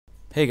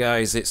Hey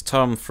guys, it's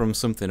Tom from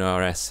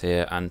SumthinRS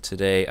here, and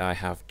today I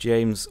have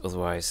James,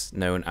 otherwise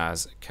known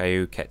as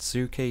Kyu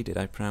Ketsuki. Did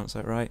I pronounce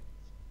that right?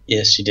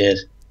 Yes, you did.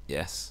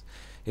 Yes.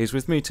 He's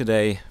with me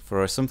today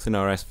for a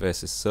SumthinRS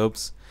versus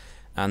Subs,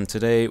 and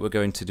today we're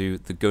going to do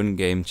the Gun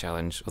Game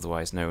Challenge,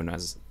 otherwise known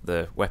as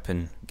the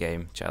Weapon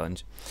Game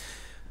Challenge.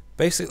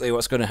 Basically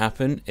what's going to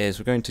happen is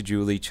we're going to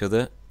duel each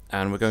other,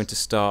 and we're going to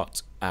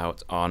start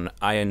out on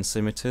Iron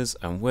Scimitars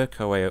and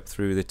work our way up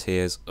through the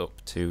tiers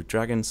up to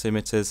Dragon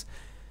Scimitars.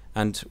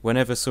 And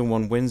whenever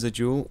someone wins a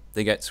duel,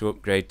 they get to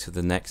upgrade to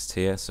the next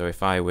tier. So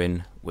if I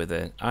win with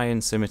an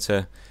Iron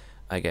Scimitar,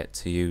 I get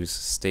to use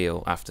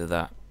Steel after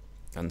that,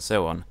 and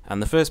so on.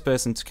 And the first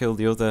person to kill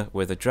the other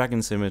with a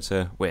Dragon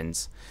Scimitar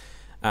wins.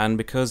 And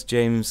because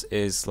James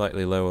is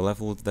slightly lower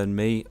level than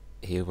me,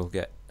 he will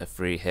get a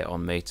free hit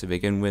on me to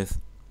begin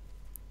with.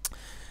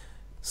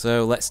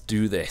 So let's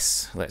do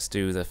this. Let's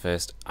do the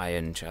first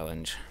Iron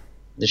Challenge.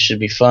 This should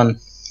be fun.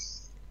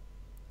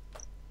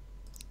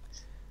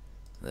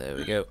 There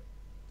we go.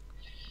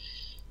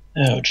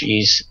 Oh,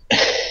 jeez.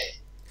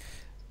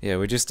 Yeah,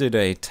 we just did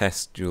a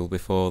test duel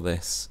before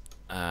this,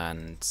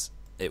 and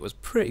it was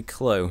pretty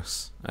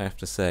close, I have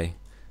to say.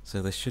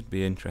 So this should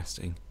be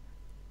interesting.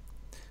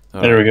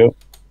 There we go.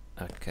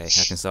 Okay,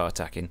 I can start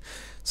attacking.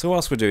 So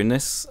whilst we're doing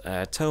this,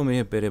 tell me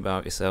a bit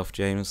about yourself,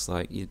 James,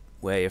 like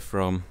where you're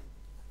from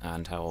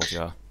and how old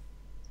you are.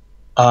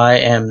 I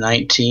am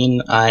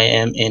 19. I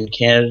am in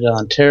Canada,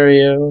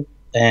 Ontario,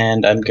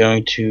 and I'm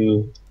going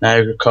to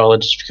Niagara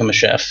College to become a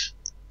chef.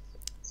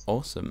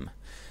 Awesome.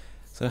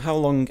 So how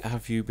long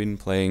have you been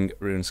playing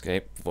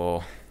RuneScape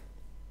for?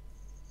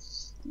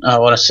 I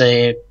want to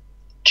say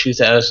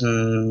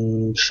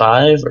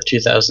 2005 or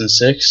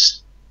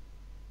 2006.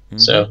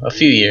 So a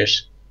few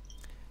years.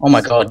 Oh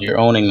my god, you're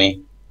owning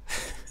me.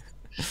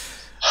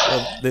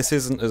 Well, this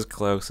isn't as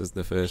close as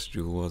the first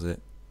duel, was it?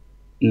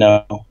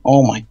 No.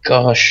 Oh my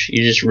gosh,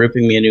 you're just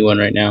ripping me a new one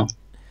right now.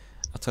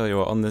 I'll tell you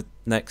what, on the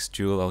next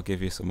duel I'll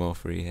give you some more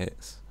free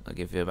hits. I'll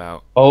give you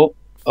about... Oh,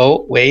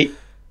 wait.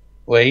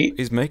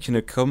 He's making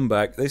a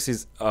comeback. This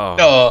is...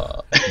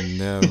 Oh.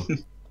 No.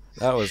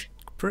 That was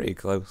pretty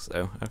close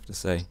though, I have to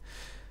say.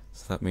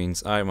 So that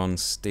means I'm on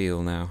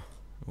Steel now.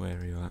 Where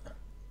are you at?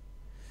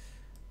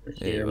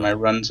 Here, my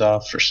run's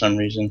off for some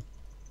reason.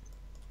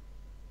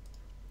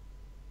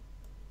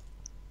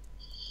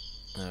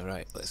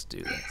 Alright, let's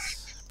do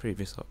this.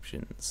 Previous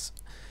options.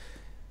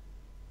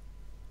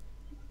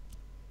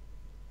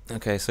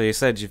 Okay, so you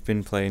said you've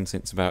been playing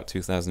since about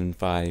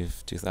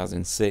 2005,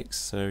 2006,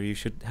 so you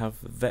should have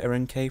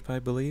Veteran Cape, I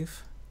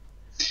believe?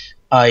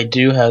 I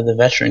do have the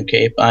Veteran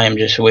Cape. I am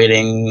just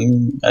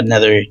waiting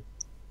another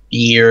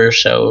year or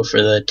so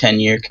for the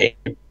 10-year cape.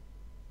 You're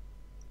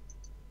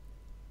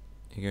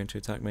going to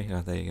attack me?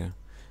 Oh, there you go.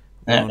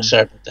 One,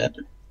 sorry about that.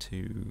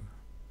 2,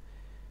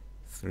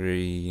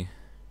 3,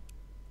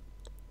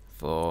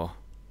 4,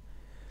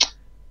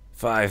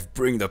 5.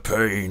 Bring the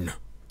pain!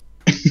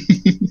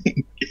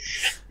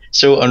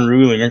 So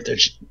unruly, aren't they?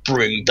 Just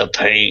bring the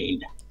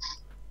pain.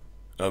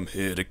 I'm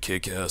here to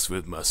kick ass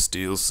with my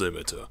Steel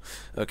Scimitar.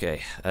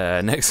 Okay,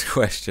 next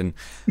question.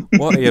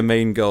 What are your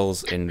main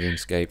goals in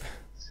RuneScape?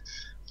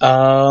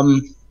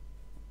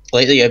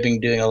 Lately I've been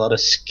doing a lot of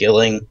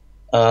skilling.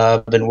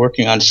 I've been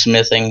working on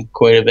smithing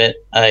quite a bit.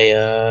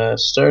 I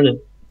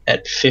started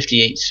at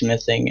 58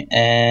 smithing,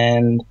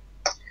 and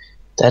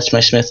that's my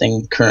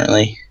smithing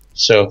currently.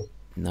 So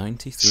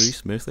 93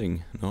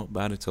 smithing, not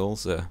bad at all,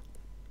 sir.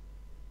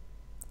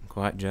 I'm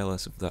quite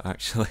jealous of that,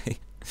 actually.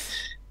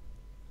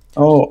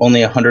 Oh,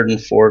 only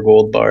 104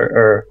 gold bar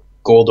or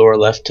gold ore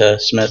left to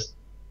smith.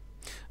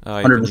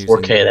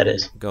 104k, that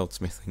is.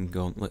 Goldsmithing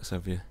gauntlets,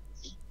 have you?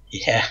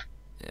 Yeah.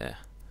 Yeah,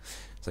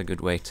 it's a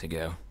good way to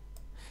go.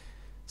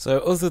 So,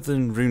 other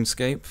than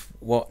RuneScape,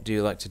 what do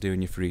you like to do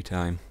in your free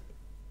time?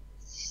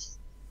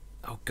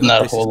 Oh God,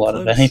 not a whole lot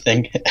of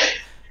anything.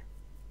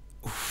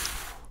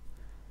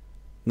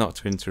 Not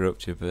to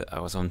interrupt you, but I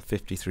was on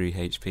 53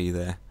 HP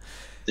there.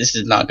 This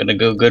is not going to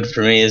go good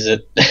for me, is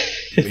it?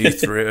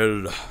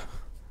 Mithril.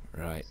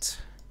 Right.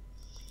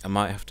 I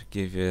might have to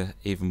give you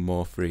even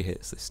more free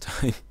hits this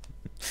time.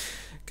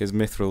 Because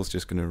Mithril's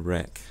just going to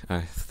wreck, I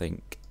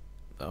think.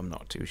 But I'm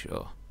not too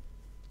sure.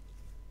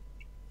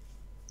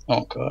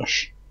 Oh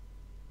gosh.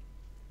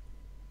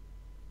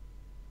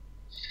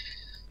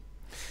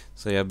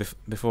 So yeah,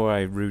 before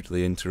I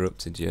rudely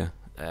interrupted you,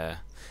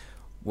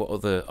 what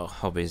other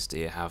hobbies do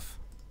you have?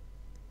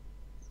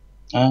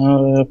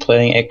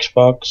 Playing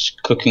Xbox,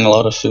 cooking a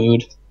lot of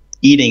food,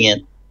 eating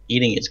it.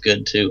 Eating it's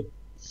good too.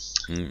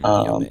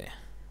 Yummy.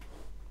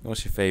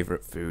 What's your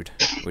favourite food,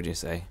 would you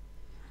say?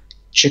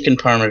 Chicken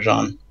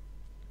parmesan.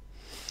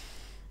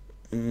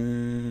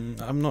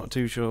 I'm not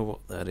too sure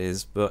what that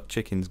is, but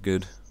chicken's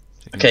good.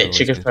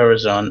 Chicken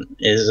parmesan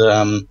is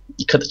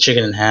you cut the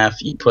chicken in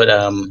half, you put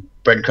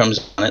breadcrumbs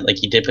on it,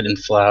 like you dip it in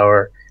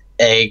flour,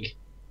 egg,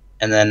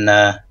 and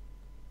then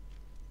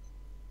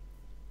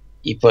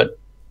you put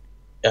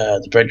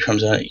the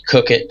breadcrumbs on it, you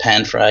cook it,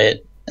 pan fry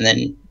it, and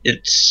then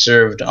it's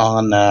served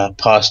on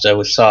pasta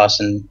with sauce,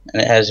 and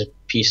it has a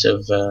piece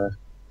of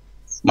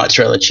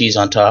mozzarella cheese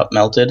on top,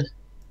 melted.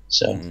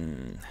 So,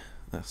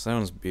 That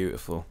sounds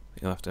beautiful.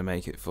 You'll have to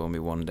make it for me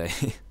one day.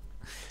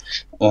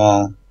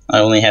 well, I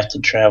only have to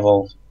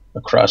travel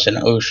across an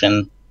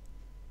ocean.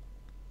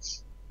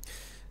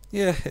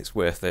 Yeah, it's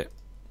worth it.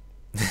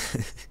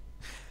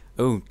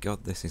 Oh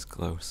god, this is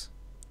close.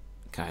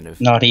 Kind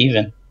of. Not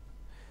even.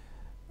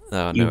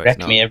 Oh, You no, it's wreck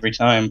not. me every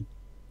time.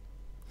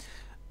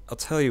 I'll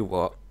tell you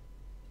what.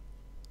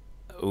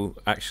 Oh,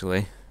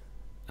 actually.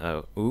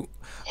 Oh, ooh.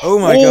 Oh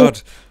my Ooh.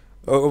 god!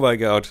 Oh my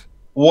god.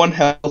 1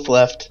 health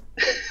left.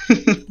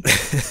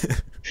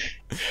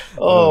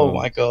 Oh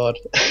my god.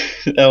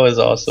 That was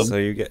awesome. So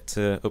you get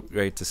to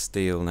upgrade to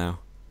steel now.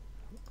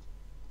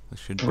 That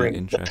should be Bring the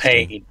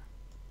interesting. pain.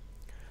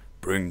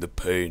 Bring the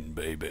pain,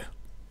 baby.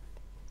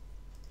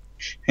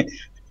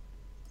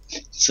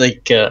 It's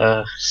like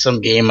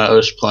some game I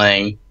was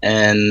playing,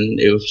 and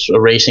it was a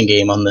racing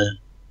game on the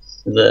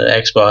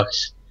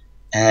Xbox,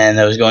 and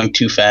I was going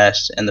too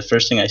fast. And the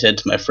first thing I said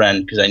to my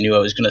friend, because I knew I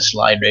was going to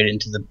slide right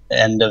into the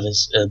end of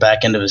his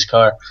back end of his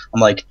car, I'm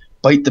like,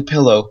 "Bite the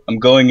pillow. I'm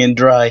going in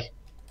dry."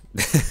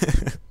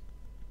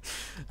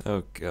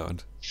 Oh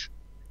god.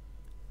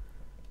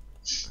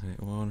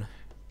 Right, 1,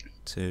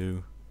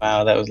 2,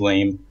 Wow, that was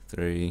lame.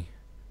 3.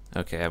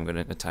 Okay, I'm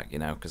gonna attack you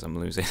now because I'm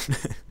losing.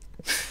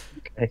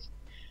 Okay.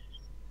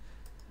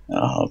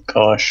 Oh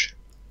gosh.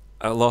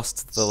 I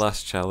lost the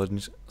last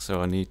challenge,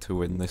 so I need to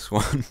win this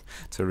one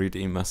to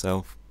redeem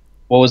myself.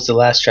 What was the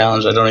last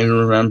challenge? I don't even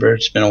remember.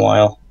 It's been a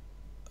while.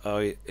 Oh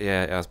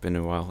yeah, it has been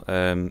a while.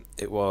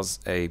 It was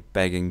a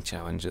begging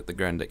challenge at the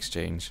Grand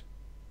Exchange.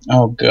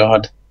 Oh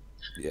god.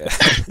 Yeah.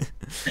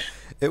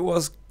 It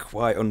was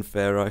quite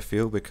unfair, I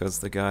feel, because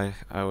the guy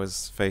I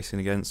was facing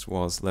against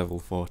was level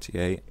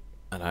 48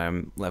 and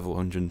I'm level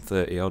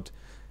 130 odd.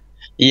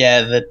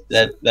 Yeah,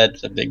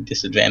 that's a big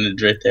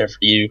disadvantage right there for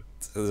you.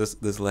 So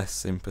there's less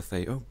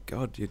sympathy. Oh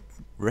god, you're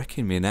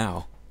wrecking me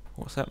now.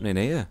 What's happening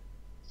here?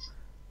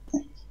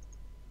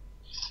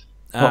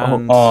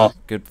 And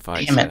good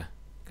fight, damn it. sir.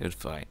 Good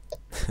fight.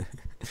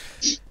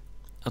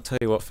 I'll tell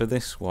you what, for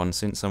this one,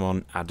 since I'm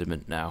on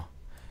adamant now,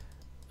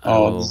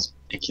 That's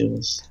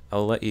ridiculous.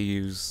 I'll let you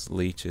use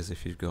leeches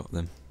if you've got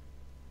them.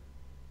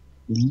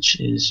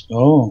 Leeches.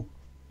 Oh.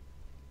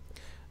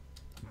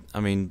 I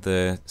mean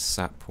the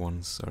sap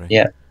ones, sorry.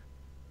 Yeah.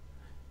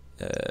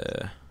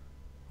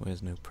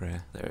 Where's no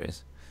prayer? There it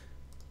is.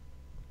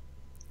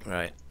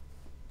 Right.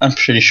 I'm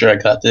pretty sure I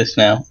got this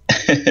now.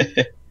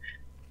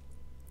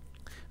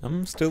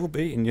 I'm still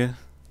beating you.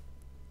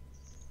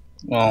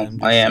 Well,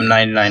 I am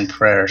 99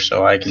 prayer,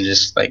 so I can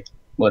just, like,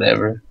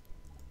 whatever.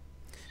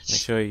 Make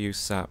sure you use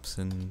saps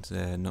and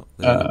not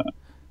the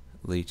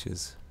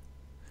leeches.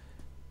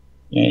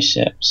 Yeah,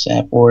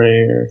 sap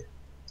warrior.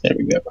 There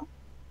we go.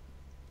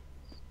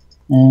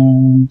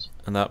 And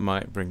that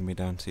might bring me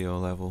down to your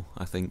level,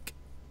 I think.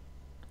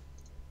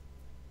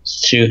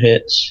 it's 2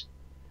 hits.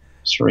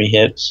 3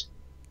 hits.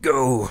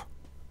 Go!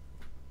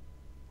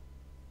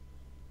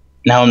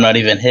 Now I'm not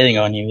even hitting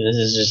on you. This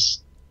is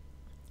just...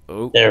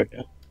 Oh. There we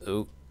go.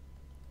 Oh.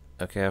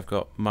 Okay, I've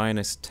got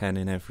 -10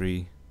 in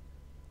every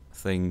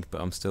thing,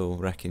 but I'm still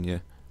wrecking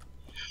you.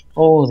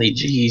 Holy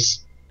jeez.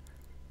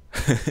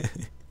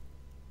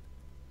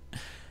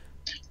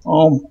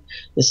 Oh,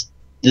 this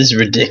is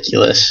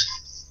ridiculous.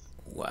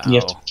 Wow. You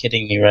have to be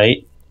kidding me,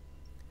 right?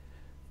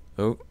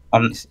 Oh,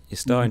 you're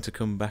starting to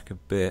come back a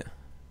bit.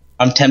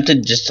 I'm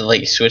tempted just to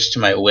like switch to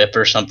my whip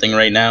or something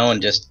right now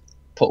and just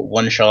put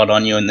 1 shot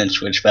on you and then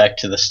switch back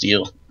to the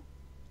steel.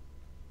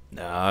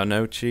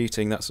 No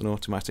cheating. That's an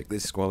automatic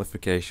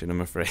disqualification,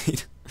 I'm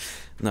afraid.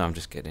 No, I'm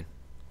just kidding.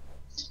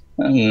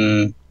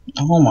 Oh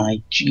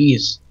my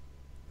jeez.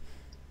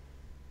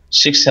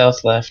 6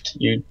 health left.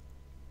 You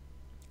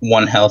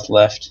 1 health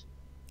left.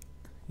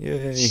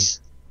 Yay!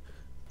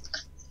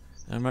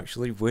 I'm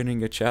actually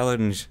winning a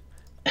challenge.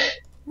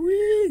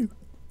 Woo!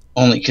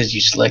 Only because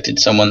you selected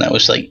someone that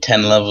was like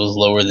 10 levels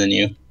lower than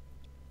you.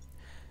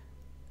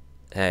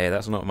 Hey,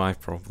 that's not my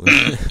problem.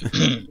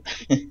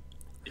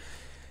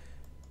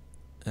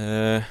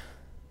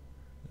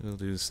 We'll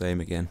do the same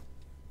again.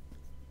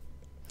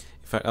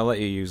 In fact, I'll let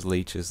you use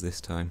leeches this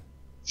time,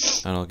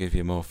 and I'll give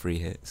you more free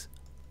hits.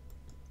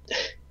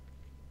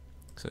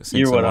 So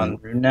You're what, on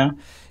rune now?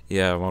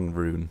 Yeah, I'm on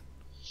rune.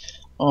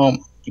 Oh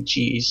my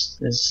jeez,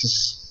 this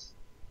is...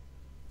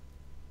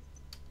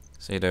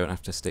 So you don't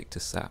have to stick to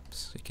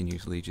saps. You can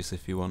use leeches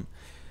if you want.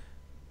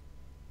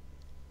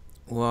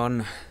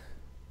 1,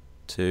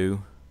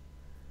 2,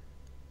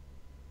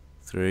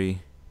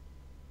 3,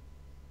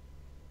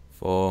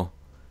 4.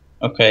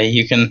 Okay,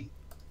 you can...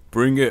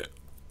 Bring it!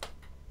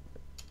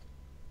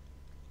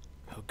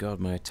 Oh god,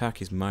 my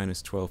attack is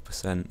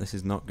 -12%. This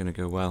is not going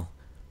to go well.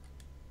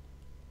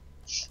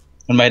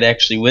 I might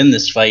actually win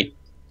this fight.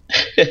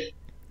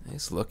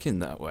 It's looking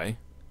that way.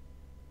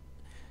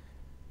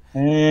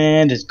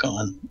 And it's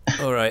gone.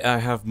 Alright, I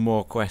have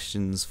more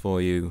questions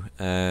for you.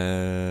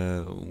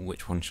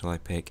 Which one shall I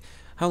pick?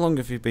 How long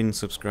have you been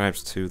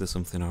subscribed to the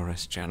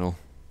SumthinRS channel?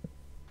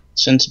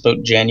 Since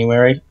about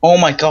January. Oh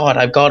my god,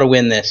 I've got to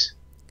win this.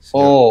 So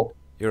Oh,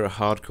 You're a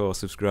hardcore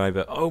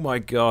subscriber. Oh my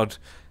god.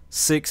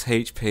 6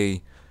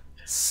 HP.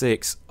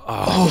 6.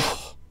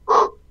 Oh.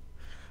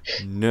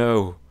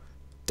 No.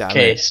 Damn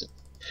Okay, it.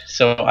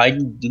 so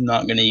I'm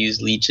not gonna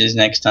use leeches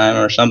next time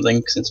or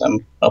something since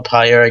I'm up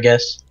higher, I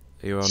guess.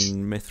 Are you on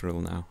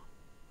Mithril now?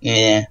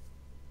 Yeah.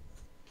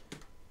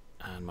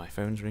 And my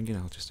phone's ringing.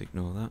 I'll just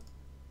ignore that.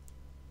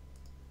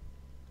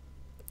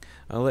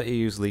 I'll let you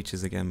use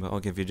leeches again, but I'll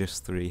give you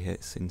just 3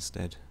 hits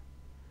instead.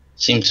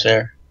 Seems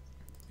fair.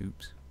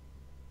 Oops.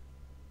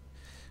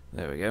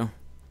 There we go.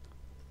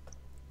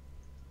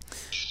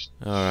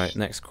 Alright,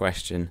 next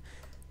question.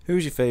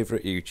 Who's your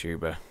favourite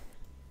YouTuber?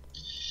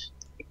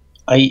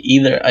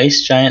 Either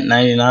Ice Giant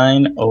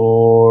 99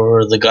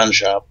 or the Gun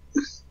Shop.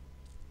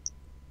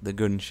 The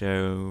Gun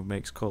Show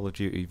makes Call of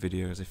Duty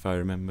videos, if I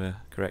remember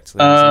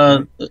correctly. Is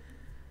that right?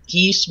 He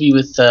used to be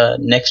with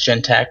Next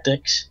Gen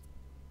Tactics.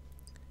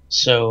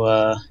 So,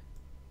 are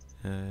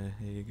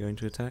you going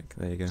to attack?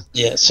 There you go.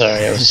 yeah,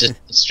 sorry, I was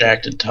just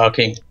distracted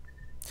talking.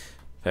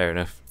 Fair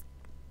enough.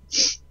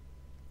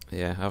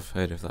 Yeah, I've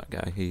heard of that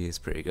guy. He is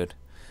pretty good.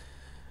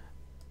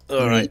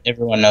 Alright.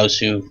 Everyone knows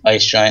who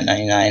Ice Giant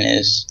 99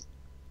 is.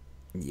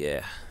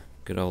 Yeah,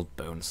 good old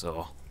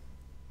Bonesaw.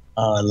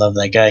 Oh, I love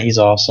that guy. He's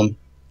awesome.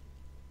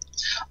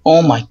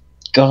 Oh my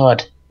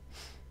god.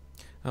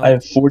 Oh. I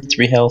have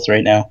 43 health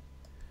right now.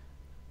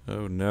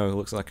 Oh no,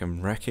 looks like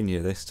I'm wrecking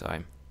you this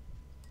time.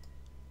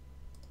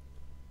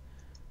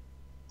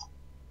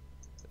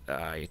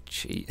 I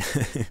cheat.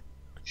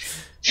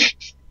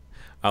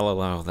 I'll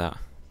allow that.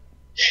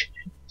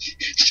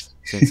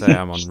 Since I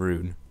am on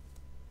Rune.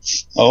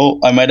 Oh,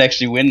 I might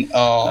actually win.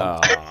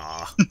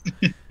 Oh.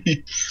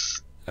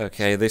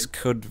 Okay, this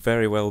could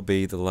very well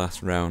be the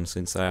last round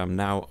since I am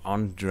now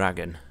on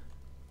Dragon.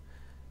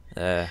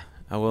 I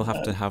will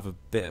have to have a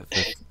bit of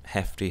a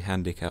hefty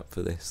handicap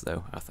for this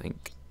though, I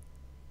think.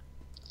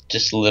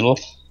 Just a little?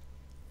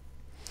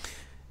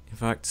 In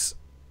fact,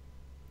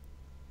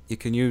 you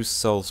can use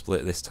Soul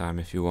Split this time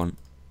if you want.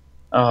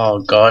 Oh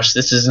gosh,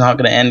 this is not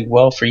going to end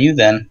well for you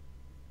then.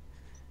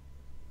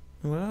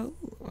 Well,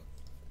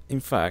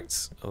 in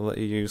fact, I'll let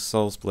you use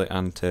Soul Split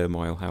and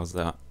Turmoil, how's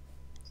that?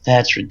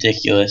 That's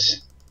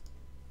ridiculous.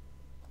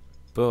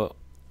 But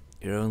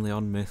you're only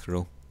on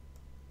Mithril.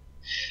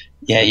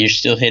 Yeah, you're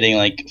still hitting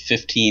like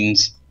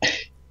 15s.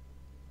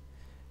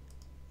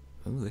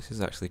 Oh, this is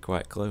actually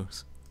quite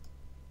close.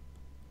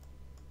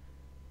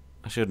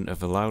 I shouldn't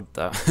have allowed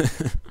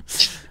that.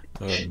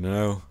 Oh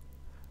no,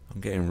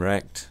 I'm getting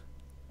wrecked.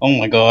 Oh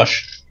my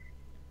gosh.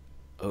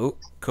 Oh,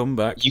 come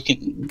back. You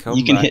can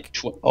back.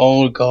 hit.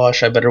 Oh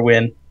gosh, I better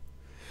win.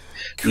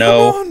 Come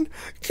on!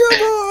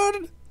 Come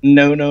on!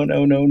 No, no,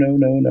 no, no, no,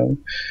 no, no.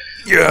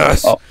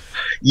 Yes! Oh,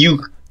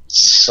 you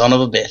son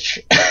of a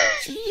bitch.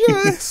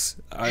 Yes!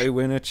 I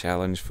win a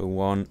challenge for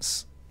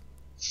once.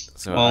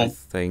 So Well, I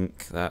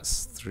think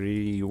that's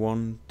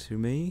 3-1 to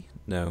me?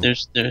 No.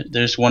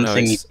 There's one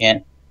thing you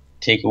can't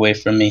take away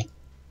from me.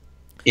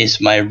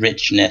 Is my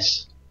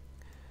richness.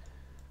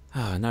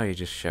 Ah, now you're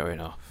just showing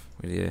off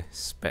with your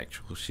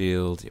Spectral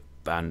Shield, your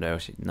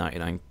Bandos, your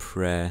 99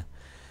 Prayer,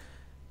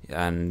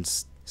 and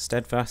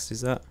Steadfast,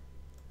 is that?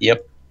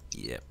 Yep.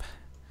 Yep.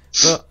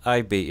 But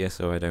I beat you,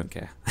 so I don't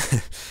care.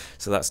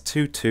 So that's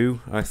 2-2,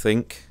 I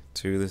think,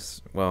 to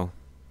this, well,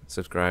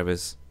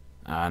 subscribers.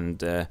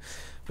 And I'm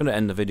going to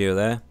end the video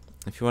there.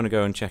 If you want to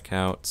go and check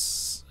out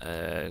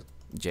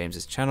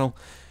James's channel,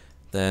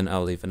 then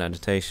I'll leave an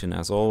annotation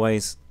as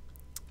always.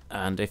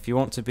 And if you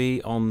want to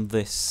be on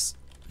this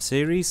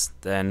series,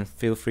 then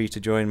feel free to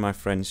join my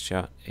friends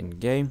chat in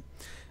game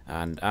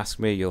and ask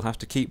me. You'll have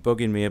to keep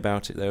bugging me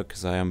about it though,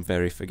 because I am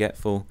very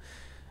forgetful.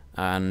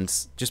 And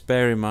just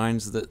bear in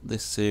mind that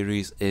this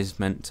series is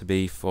meant to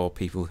be for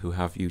people who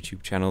have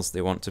YouTube channels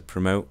they want to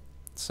promote.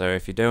 So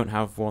if you don't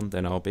have one,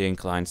 then I'll be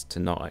inclined to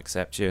not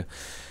accept you.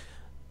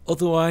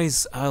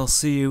 Otherwise, I'll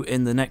see you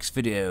in the next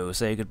video.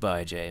 Say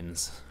goodbye,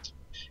 James.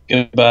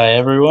 Goodbye,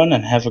 everyone,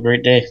 and have a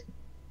great day.